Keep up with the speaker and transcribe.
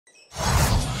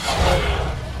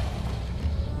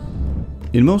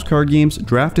In most card games,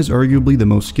 draft is arguably the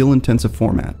most skill-intensive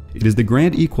format. It is the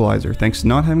grand equalizer thanks to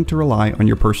not having to rely on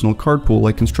your personal card pool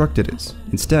like Constructed is.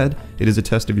 Instead, it is a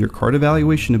test of your card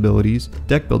evaluation abilities,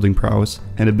 deck building prowess,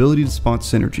 and ability to spot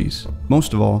synergies.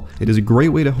 Most of all, it is a great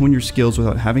way to hone your skills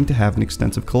without having to have an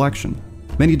extensive collection.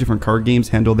 Many different card games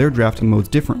handle their drafting modes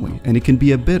differently, and it can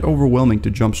be a bit overwhelming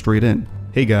to jump straight in.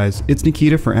 Hey guys, it's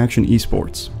Nikita for Akshon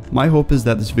Esports. My hope is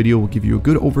that this video will give you a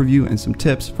good overview and some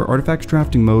tips for Artifacts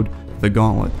drafting mode, the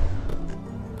Gauntlet.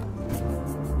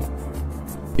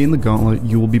 In the Gauntlet,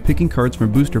 you will be picking cards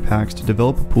from booster packs to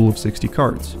develop a pool of 60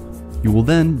 cards. You will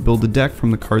then build a deck from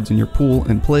the cards in your pool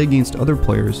and play against other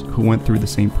players who went through the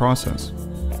same process.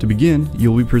 To begin,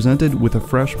 you will be presented with a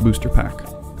fresh booster pack.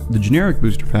 The generic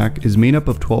booster pack is made up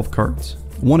of 12 cards,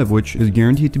 one of which is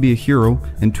guaranteed to be a hero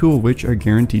and 2 of which are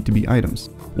guaranteed to be items.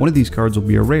 One of these cards will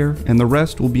be a rare, and the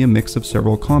rest will be a mix of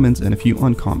several commons and a few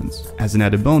uncommons. As an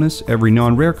added bonus, every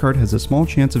non-rare card has a small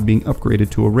chance of being upgraded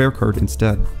to a rare card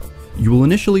instead. You will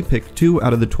initially pick 2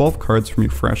 out of the 12 cards from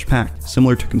your fresh pack.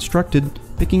 Similar to Constructed,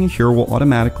 picking a hero will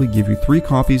automatically give you 3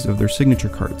 copies of their signature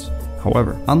cards.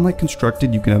 However, unlike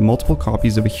Constructed, you can have multiple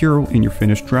copies of a hero in your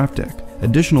finished draft deck.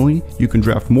 Additionally, you can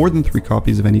draft more than 3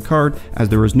 copies of any card, as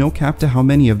there is no cap to how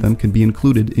many of them can be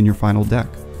included in your final deck.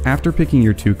 After picking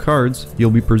your 2 cards, you'll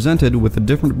be presented with a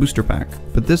different booster pack,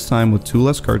 but this time with 2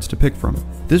 less cards to pick from.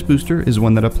 This booster is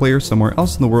one that a player somewhere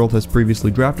else in the world has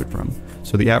previously drafted from,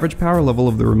 so the average power level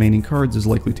of the remaining cards is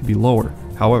likely to be lower.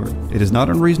 However, it is not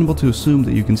unreasonable to assume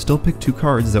that you can still pick 2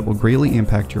 cards that will greatly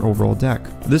impact your overall deck.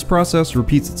 This process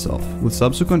repeats itself, with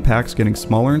subsequent packs getting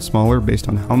smaller and smaller based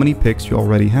on how many picks you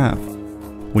already have.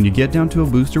 When you get down to a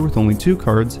booster with only 2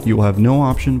 cards, you will have no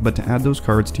option but to add those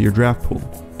cards to your draft pool.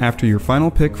 After your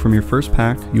final pick from your first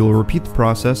pack, you will repeat the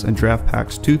process and draft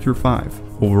packs 2 through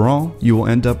 5. Overall, you will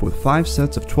end up with 5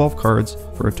 sets of 12 cards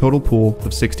for a total pool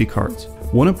of 60 cards.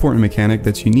 One important mechanic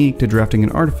that's unique to drafting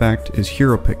an artifact is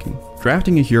hero picking.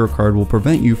 Drafting a hero card will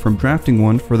prevent you from drafting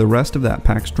one for the rest of that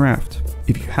pack's draft.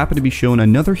 If you happen to be shown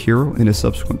another hero in a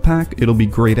subsequent pack, it'll be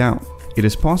grayed out. It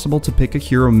is possible to pick a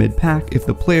hero mid-pack if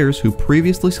the players who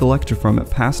previously selected from it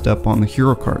passed up on the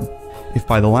hero card. If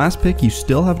by the last pick you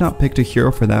still have not picked a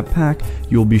hero for that pack,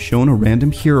 you will be shown a random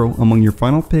hero among your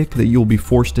final pick that you will be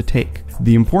forced to take.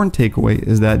 The important takeaway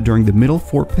is that during the middle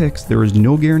 4 picks, there is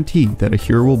no guarantee that a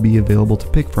hero will be available to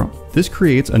pick from. This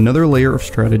creates another layer of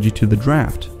strategy to the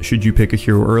draft. Should you pick a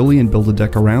hero early and build a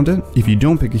deck around it? If you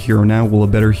don't pick a hero now, will a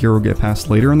better hero get passed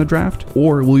later in the draft?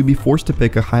 Or will you be forced to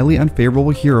pick a highly unfavorable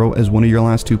hero as one of your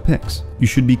last 2 picks? You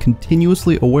should be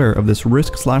continuously aware of this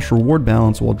risk/reward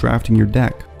balance while drafting your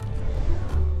deck.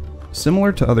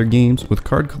 Similar to other games with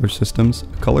card color systems,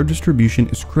 color distribution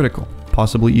is critical,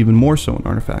 possibly even more so in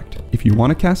Artifact. If you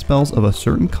want to cast spells of a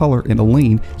certain color in a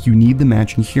lane, you need the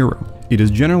matching hero. It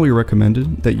is generally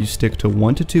recommended that you stick to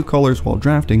 1 to 2 colors while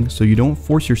drafting so you don't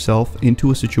force yourself into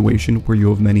a situation where you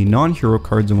have many non-hero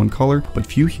cards in one color, but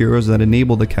few heroes that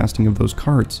enable the casting of those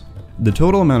cards. The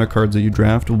total amount of cards that you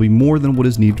draft will be more than what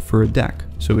is needed for a deck,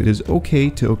 so it is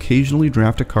okay to occasionally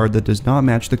draft a card that does not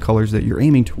match the colors that you're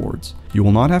aiming towards. You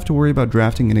will not have to worry about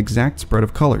drafting an exact spread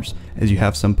of colors, as you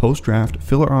have some post-draft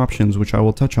filler options which I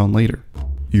will touch on later.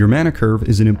 Your mana curve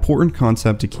is an important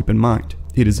concept to keep in mind.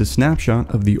 It is a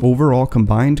snapshot of the overall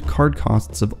combined card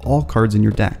costs of all cards in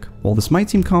your deck. While this might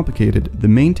seem complicated, the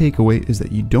main takeaway is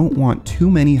that you don't want too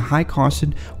many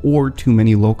high-costed or too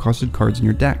many low-costed cards in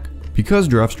your deck. Because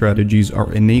draft strategies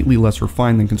are innately less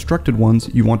refined than constructed ones,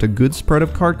 you want a good spread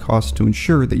of card costs to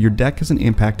ensure that your deck has an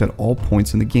impact at all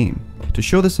points in the game. To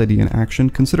show this idea in action,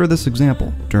 consider this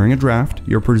example. During a draft,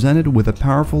 you're presented with a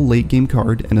powerful late game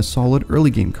card and a solid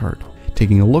early game card.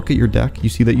 Taking a look at your deck, you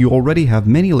see that you already have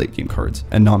many late game cards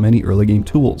and not many early game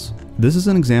tools. This is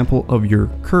an example of your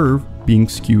curve being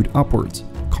skewed upwards,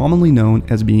 commonly known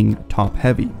as being top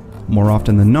heavy. More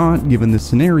often than not, given this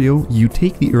scenario, you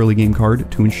take the early game card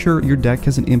to ensure your deck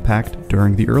has an impact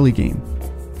during the early game.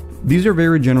 These are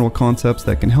very general concepts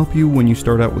that can help you when you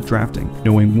start out with drafting.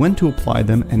 Knowing when to apply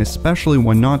them and especially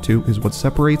when not to is what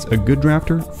separates a good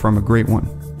drafter from a great one.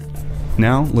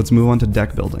 Now let's move on to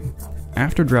deck building.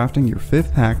 After drafting your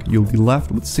 5th pack, you'll be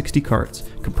left with 60 cards,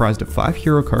 comprised of 5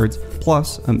 hero cards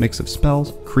plus a mix of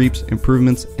spells, creeps,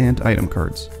 improvements, and item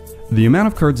cards. The amount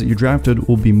of cards that you drafted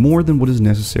will be more than what is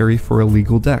necessary for a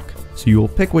legal deck, so you will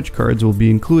pick which cards will be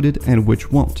included and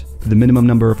which won't. The minimum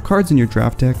number of cards in your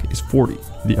draft deck is 40.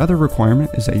 The other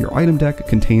requirement is that your item deck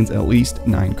contains at least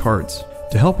 9 cards.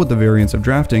 To help with the variance of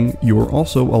drafting, you are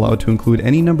also allowed to include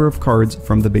any number of cards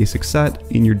from the basic set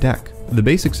in your deck. The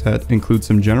basic set includes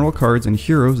some general cards and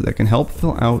heroes that can help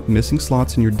fill out missing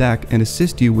slots in your deck and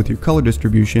assist you with your color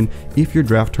distribution if your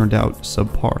draft turned out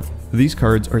subpar. These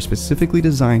cards are specifically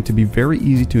designed to be very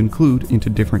easy to include into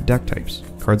different deck types.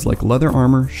 Cards like Leather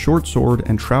Armor, Short Sword,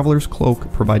 and Traveler's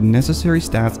Cloak provide necessary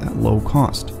stats at low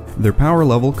cost. Their power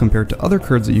level compared to other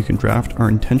cards that you can draft are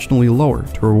intentionally lower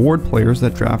to reward players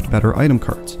that draft better item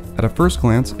cards. At a first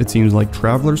glance, it seems like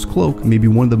Traveler's Cloak may be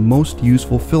one of the most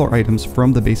useful filler items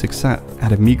from the basic set.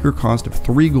 At a meager cost of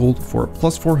 3 gold for a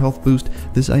 +4 health boost,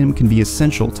 this item can be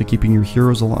essential to keeping your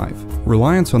heroes alive.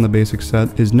 Reliance on the basic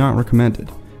set is not recommended.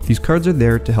 These cards are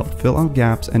there to help fill out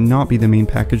gaps and not be the main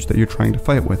package that you're trying to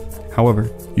fight with. However,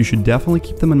 you should definitely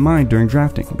keep them in mind during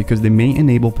drafting because they may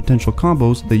enable potential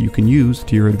combos that you can use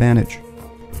to your advantage.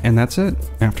 And that's it.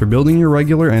 After building your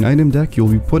regular and item deck, you'll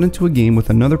be put into a game with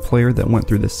another player that went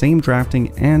through the same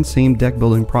drafting and same deck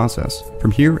building process.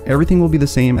 From here, everything will be the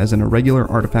same as in a regular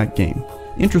artifact game.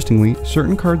 Interestingly,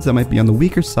 certain cards that might be on the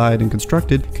weaker side and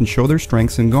constructed can show their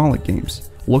strengths in Gauntlet games.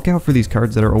 Look out for these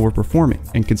cards that are overperforming,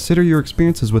 and consider your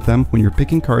experiences with them when you're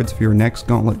picking cards for your next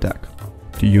Gauntlet deck.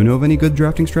 Do you know of any good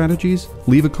drafting strategies?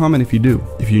 Leave a comment if you do.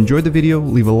 If you enjoyed the video,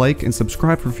 leave a like and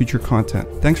subscribe for future content.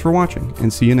 Thanks for watching,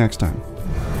 and see you next time.